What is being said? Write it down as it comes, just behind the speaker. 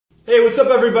Hey, what's up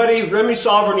everybody? Remi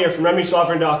Sovran here from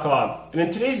RemiSovran.com. And in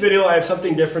today's video I have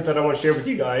something different that I want to share with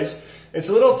you guys. It's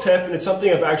a little tip and it's something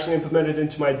I've actually implemented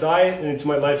into my diet and into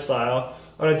my lifestyle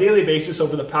on a daily basis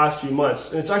over the past few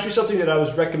months. And it's actually something that I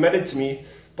was recommended to me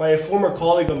by a former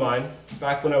colleague of mine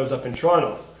back when I was up in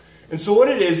Toronto. And so what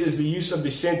it is the use of the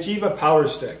Santevia Power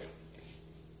Stick.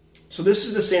 So this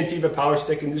is the Santevia Power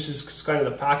Stick and this is kind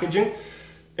of the packaging.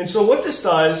 And so what this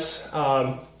does,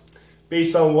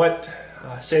 based on what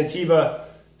Santevia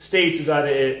states, is that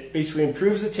it basically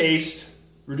improves the taste,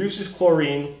 reduces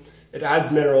chlorine, it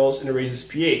adds minerals, and it raises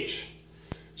pH.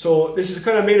 So this is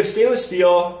kind of made of stainless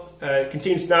steel. It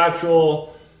contains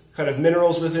natural kind of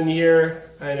minerals within here,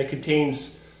 and it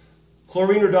contains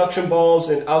chlorine reduction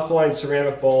balls and alkaline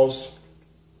ceramic balls,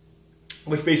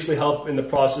 which basically help in the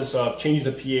process of changing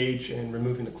the pH and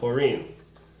removing the chlorine.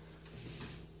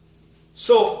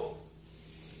 So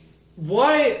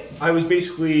why I was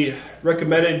basically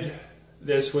recommended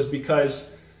this was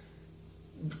because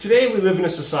today we live in a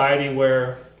society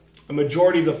where a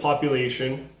majority of the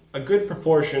population, a good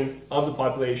proportion of the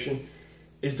population,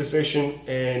 is deficient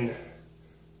in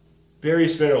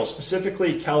various minerals,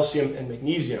 specifically calcium and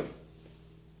magnesium.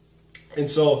 And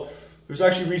so there's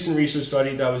actually a recent research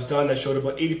study that was done that showed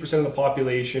about 80% of the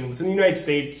population within the United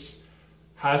States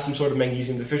has some sort of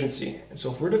magnesium deficiency. And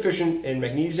so if we're deficient in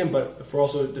magnesium, but if we're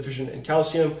also deficient in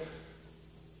calcium,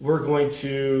 we're going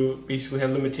to basically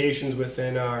have limitations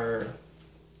within our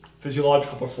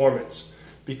physiological performance,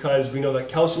 because we know that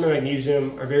calcium and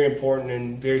magnesium are very important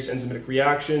in various enzymatic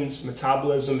reactions,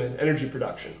 metabolism, and energy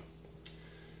production.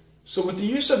 So with the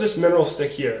use of this mineral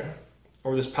stick here,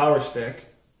 or this power stick,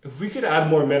 if we could add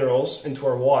more minerals into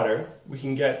our water, we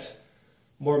can get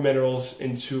more minerals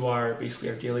into basically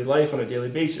our daily life on a daily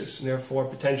basis, and therefore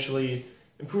potentially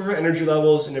improve our energy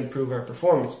levels and improve our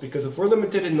performance. Because if we're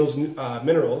limited in those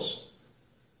minerals,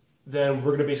 then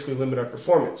we're going to basically limit our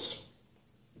performance.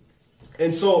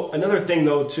 And so another thing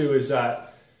though too is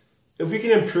that if we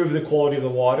can improve the quality of the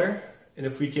water and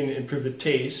if we can improve the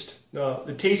taste. Now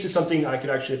the taste is something I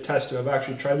could actually attest to. I've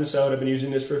actually tried this out. I've been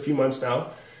using this for a few months now.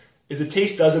 Is the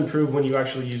taste does improve when you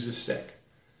actually use this stick.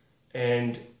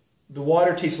 And the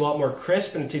water tastes a lot more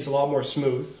crisp and it tastes a lot more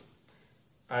smooth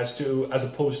as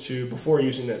opposed to before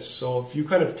using this. So if you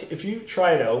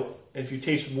try it out, and if you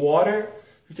taste water,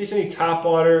 if you taste any tap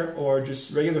water or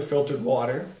just regular filtered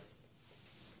water,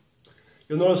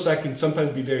 you'll notice that can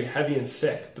sometimes be very heavy and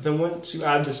thick. But then once you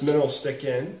add this mineral stick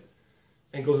in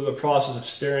and go through the process of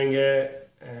stirring it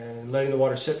and letting the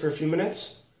water sit for a few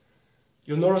minutes,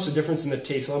 you'll notice a difference in the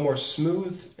taste, a lot more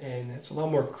smooth and it's a lot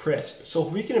more crisp. So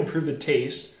if we can improve the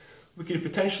taste, we could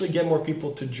potentially get more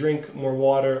people to drink more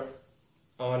water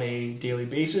on a daily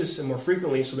basis and more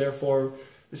frequently, so therefore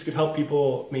this could help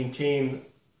people maintain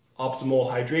optimal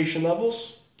hydration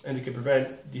levels and it could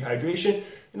prevent dehydration,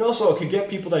 and also it could get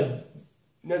people that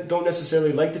don't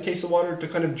necessarily like the taste of water to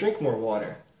kind of drink more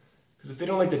water. Because if they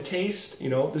don't like the taste,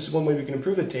 this is one way we can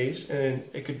improve the taste, and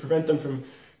it could prevent them from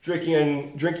drinking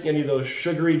any of those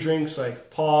sugary drinks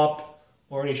like pop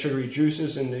or any sugary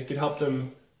juices, and it could help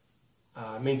them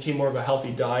maintain more of a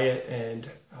healthy diet and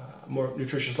more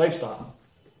nutritious lifestyle.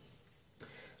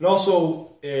 And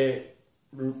also, it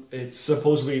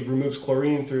supposedly removes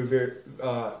chlorine through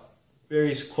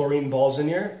various chlorine balls in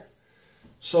here.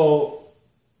 So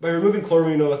by removing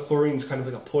chlorine, we know that chlorine is kind of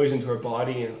like a poison to our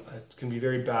body, and it can be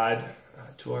very bad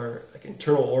to our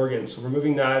internal organs. So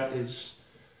removing that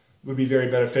would be very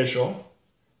beneficial.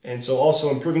 And so also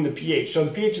improving the pH. So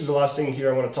the pH is the last thing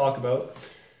here I want to talk about.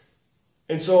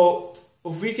 And so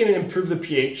if we can improve the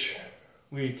pH,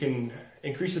 we can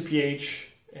increase the pH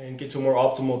and get to a more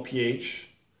optimal pH.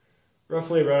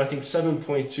 Roughly around, I think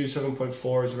 7.2,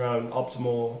 7.4 is around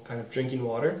optimal kind of drinking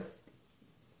water.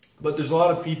 But there's a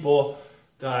lot of people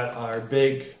that are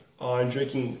big on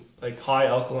drinking like high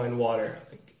alkaline water.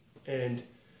 And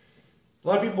a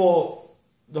lot of people,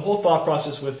 the whole thought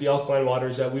process with the alkaline water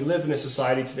is that we live in a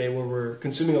society today where we're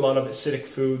consuming a lot of acidic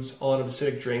foods, a lot of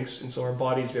acidic drinks, and so our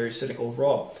body is very acidic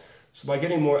overall. So by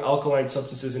getting more alkaline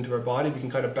substances into our body, we can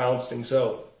kind of balance things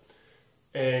out.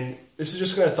 And this is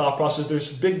just kind of thought process.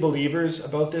 There's big believers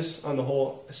about this on the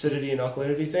whole acidity and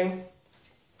alkalinity thing.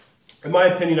 In my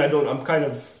opinion, I'm kind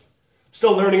of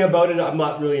still learning about it. I'm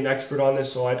not really an expert on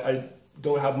this, so I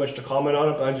don't have much to comment on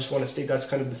it, but I just want to state that's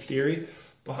kind of the theory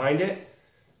behind it.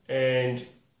 And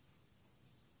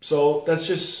so that's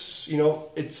just,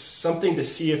 it's something to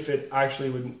see if it actually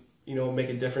would, make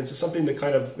a difference. It's something to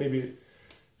kind of maybe,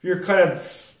 if you're kind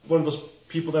of one of those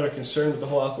people that are concerned with the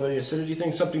whole alkalinity acidity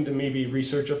thing, something to maybe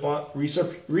research up on,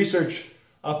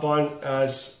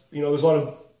 as, there's a lot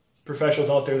of professionals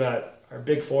out there that are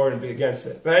big for it and big against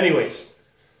it. But anyways,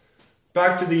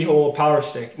 back to the whole Power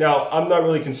Stick. Now, I'm not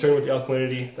really concerned with the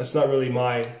alkalinity. That's not really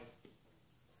my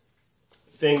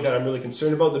thing that I'm really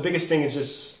concerned about. The biggest thing is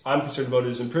just I'm concerned about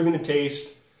is improving the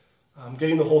taste,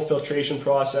 getting the whole filtration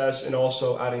process, and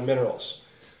also adding minerals.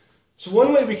 So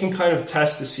one way we can kind of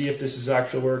test to see if this is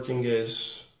actually working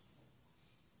is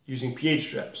using pH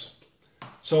strips.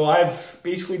 So I've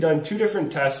basically done 2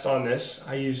 different tests on this.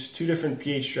 I used 2 different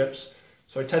pH strips.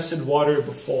 So I tested water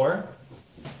before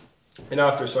and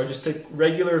after. So I just took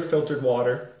regular filtered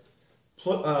water,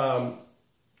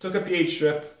 took a pH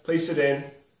strip, placed it in,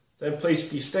 then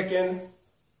placed the stick in.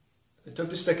 I took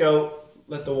the stick out,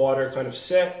 let the water kind of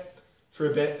sit for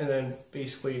a bit, and then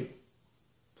basically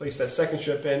placed that second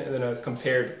strip in, and then I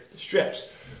compared the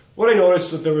strips. What I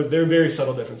noticed is that there were very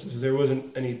subtle differences. There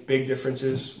wasn't any big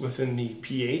differences within the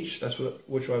pH. That's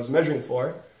which I was measuring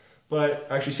for. But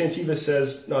actually, Santevia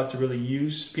says not to really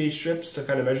use pH strips to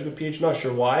kind of measure the pH. Not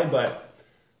sure why, but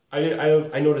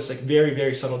I noticed like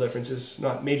very subtle differences,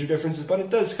 not major differences, but it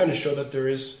does kind of show that there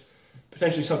is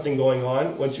potentially something going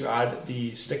on once you add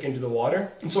the stick into the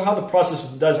water. And so how the process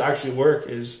does actually work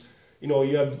is,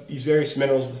 you have these various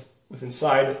minerals within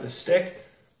inside the stick.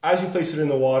 As you place it in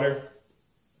the water,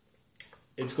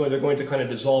 they're going to kind of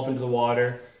dissolve into the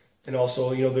water. And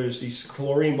also, there's these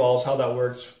chlorine balls. How that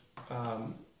works,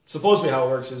 supposedly how it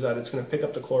works is that it's going to pick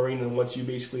up the chlorine, and once you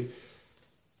basically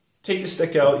take the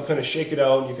stick out, you kind of shake it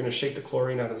out, and you're going to shake the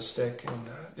chlorine out of the stick, and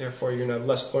therefore you're going to have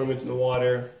less chlorine within the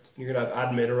water, and you're going to have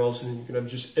add minerals, and you're going to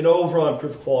have just an overall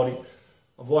improved quality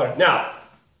of water. Now,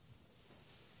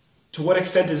 to what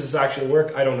extent does this actually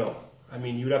work? I don't know. I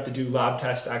mean, you would have to do lab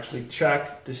tests to actually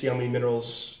check to see how much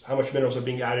minerals are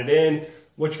being added in,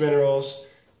 which minerals,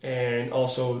 and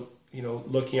also,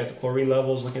 looking at the chlorine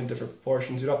levels, looking at different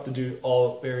proportions. You'd have to do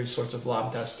all various sorts of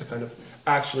lab tests to kind of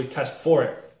actually test for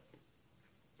it.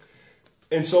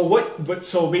 And so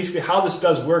so basically how this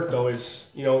does work though is,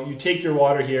 you take your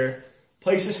water here,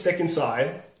 place the stick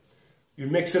inside, you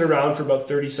mix it around for about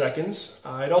 30 seconds.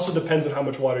 It also depends on how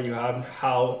much water you have and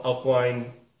how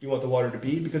alkaline you want the water to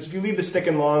be, because if you leave the stick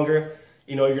in longer,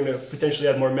 you're going to potentially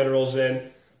add more minerals in,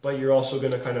 but you're also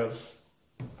going to kind of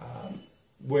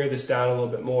wear this down a little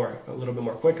bit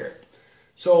more quicker.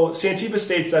 So Santevia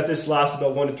states that this lasts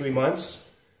about 1 to 3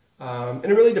 months, and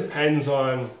it really depends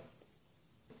on,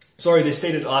 they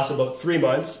stated it lasts about 3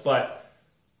 months, but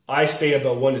I stay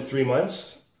about 1 to 3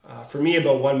 months. For me,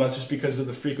 about 1 month, just because of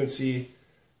the frequency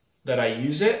that I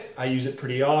use it. I use it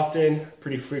pretty often,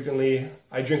 pretty frequently.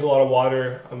 I drink a lot of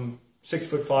water. I'm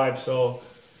 6'5", so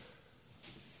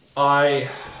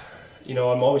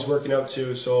I'm always working out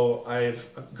too, so I have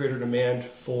a greater demand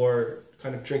for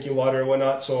kind of drinking water and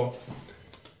whatnot. So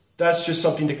that's just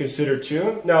something to consider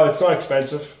too. Now, it's not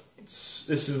expensive.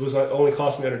 Was only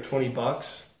cost me under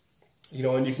 $20,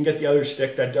 and you can get the other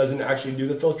stick that doesn't actually do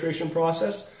the filtration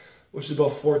process, which is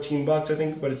about $14, I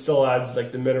think, but it still adds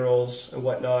like the minerals and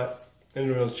whatnot, and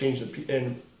it'll change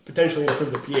and potentially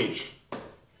improve the pH.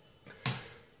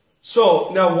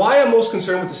 So now, why I'm most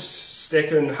concerned with the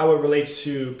stick and how it relates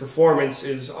to performance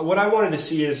is what I wanted to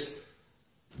see is,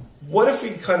 what if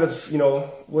we kind of,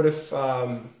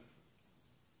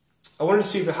 I wanted to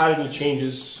see if it had any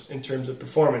changes in terms of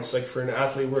performance, like for an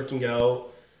athlete working out,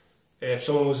 if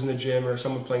someone was in the gym or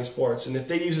someone playing sports, and if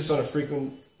they use this on a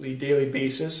frequently daily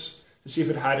basis, to see if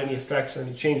it had any effects or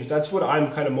any changes. That's what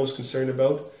I'm kind of most concerned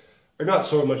about, or not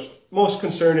so much most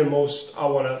concerned and most I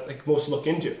want to most look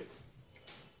into.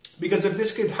 Because if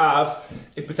this could have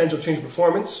a potential change in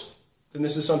performance, then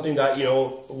this is something that I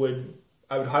would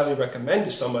highly recommend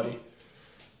to somebody.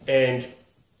 And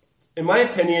in my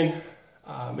opinion,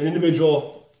 an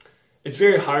individual, it's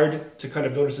very hard to kind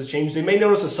of notice a change. They may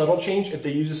notice a subtle change if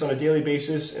they use this on a daily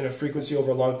basis and a frequency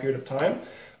over a long period of time.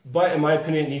 But in my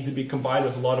opinion, it needs to be combined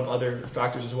with a lot of other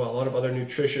factors as well, a lot of other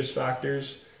nutritious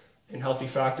factors and healthy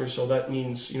factors. So that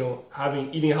means,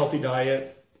 eating a healthy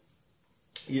diet,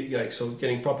 so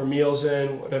getting proper meals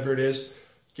in, whatever it is,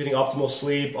 getting optimal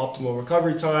sleep, optimal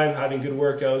recovery time, having good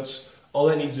workouts, all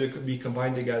that needs to be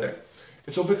combined together.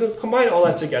 And so if we could combine all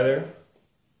that together,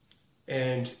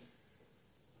 and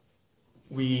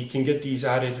we can get these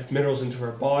added minerals into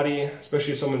our body,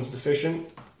 especially if someone's deficient,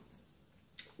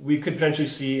 we could potentially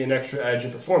see an extra edge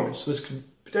in performance. So this could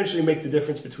potentially make the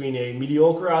difference between a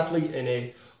mediocre athlete and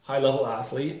a high-level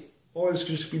athlete, or this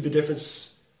could just be the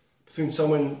difference between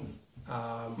someone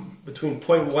between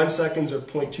 0.1 seconds or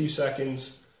 0.2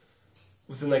 seconds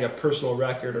within like a personal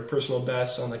record or personal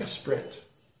best on like a sprint.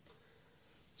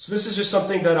 So this is just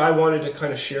something that I wanted to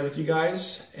kind of share with you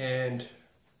guys, and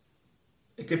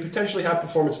it could potentially have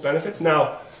performance benefits.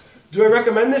 Now, Do I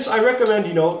recommend this? I recommend,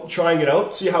 you know, trying it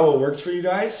out, see how it works for you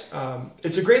guys.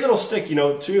 It's a great little stick, you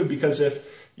know, too, because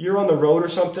if you're on the road or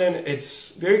something,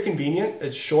 it's very convenient.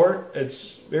 It's short.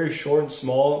 It's very short and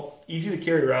small, easy to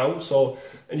carry around. So,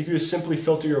 and you can just simply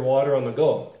filter your water on the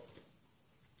go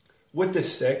with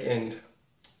this stick, and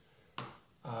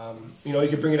you know, you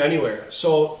can bring it anywhere.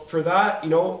 So for that, you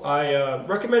know, I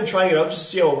recommend trying it out just to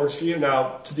see how it works for you.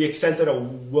 Now, to the extent that it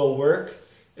will work,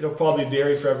 it'll probably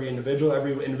vary for every individual.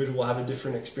 Every individual will have a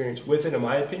different experience with it, in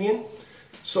my opinion.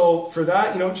 So for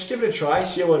that, you know, just give it a try,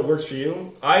 see how it works for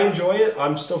you. I enjoy it.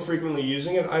 I'm still frequently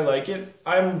using it. I like it.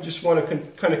 I just want to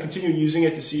kind of continue using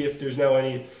it to see if there's now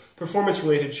any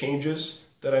performance-related changes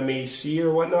that I may see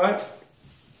or whatnot.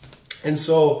 And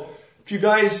so if you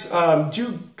guys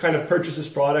do kind of purchase this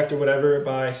product or whatever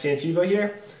by Santevia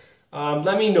here,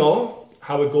 let me know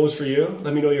how it goes for you.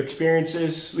 Let me know your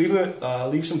experiences.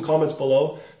 Leave some comments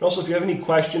below. And also, if you have any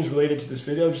questions related to this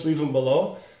video, just leave them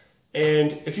below.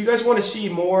 And if you guys want to see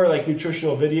more like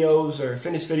nutritional videos or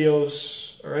fitness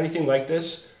videos or anything like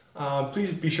this,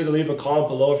 please be sure to leave a comment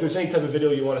below. If there's any type of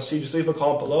video you want to see, just leave a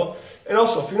comment below. And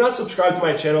also, if you're not subscribed to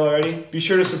my channel already, be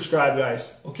sure to subscribe,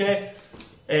 guys. Okay?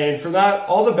 And for that,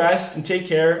 all the best and take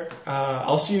care.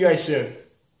 I'll see you guys soon.